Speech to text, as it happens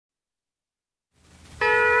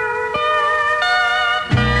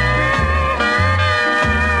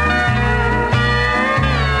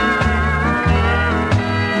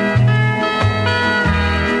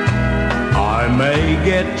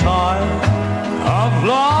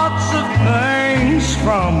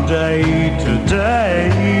from day to day.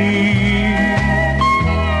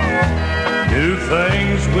 New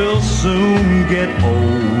things will soon get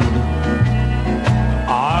old.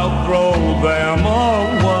 I'll throw them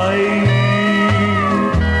away.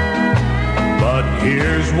 But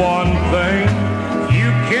here's one thing you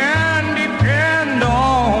can depend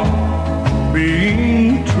on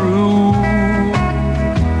being true.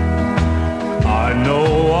 I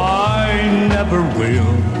know I never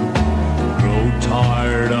will grow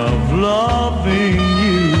tired of loving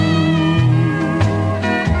you.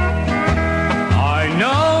 I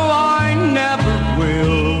know I never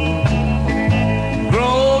will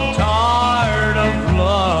grow tired of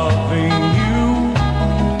loving you.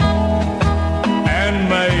 And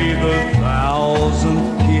may the thousandth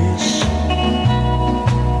kiss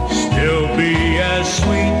still be as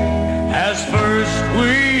sweet as first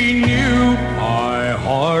we knew. My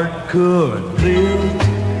heart could live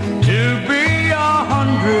to be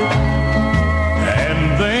 100 and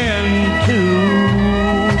then 2.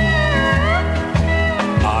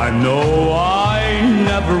 I know I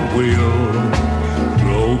never will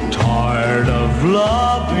grow tired of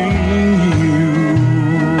loving you.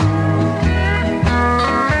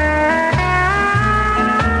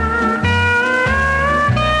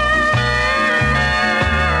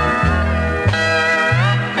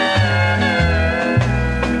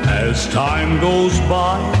 As time goes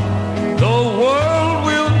by, the world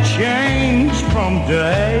will change from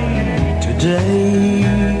day to day.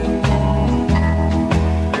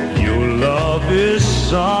 Your love is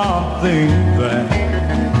something that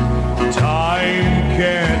time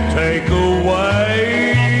can't take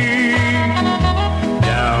away.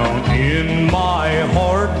 Down in my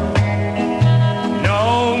heart,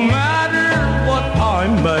 no matter what I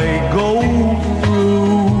may go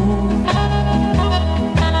through,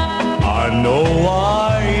 I know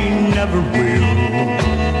I never will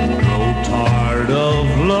grow tired of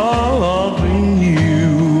loving you.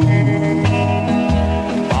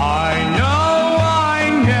 I know I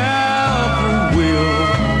never will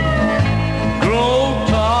grow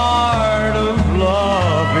tired of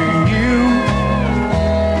loving you.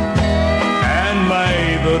 And may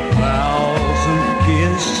the thousandth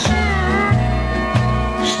kiss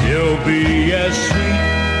still be as sweet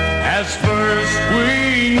as first we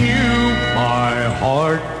knew. My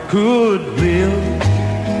heart could live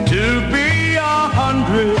to be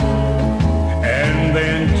 100 and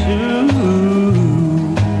then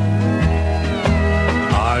 2.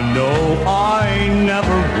 I know I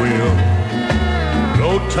never will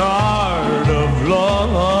grow tired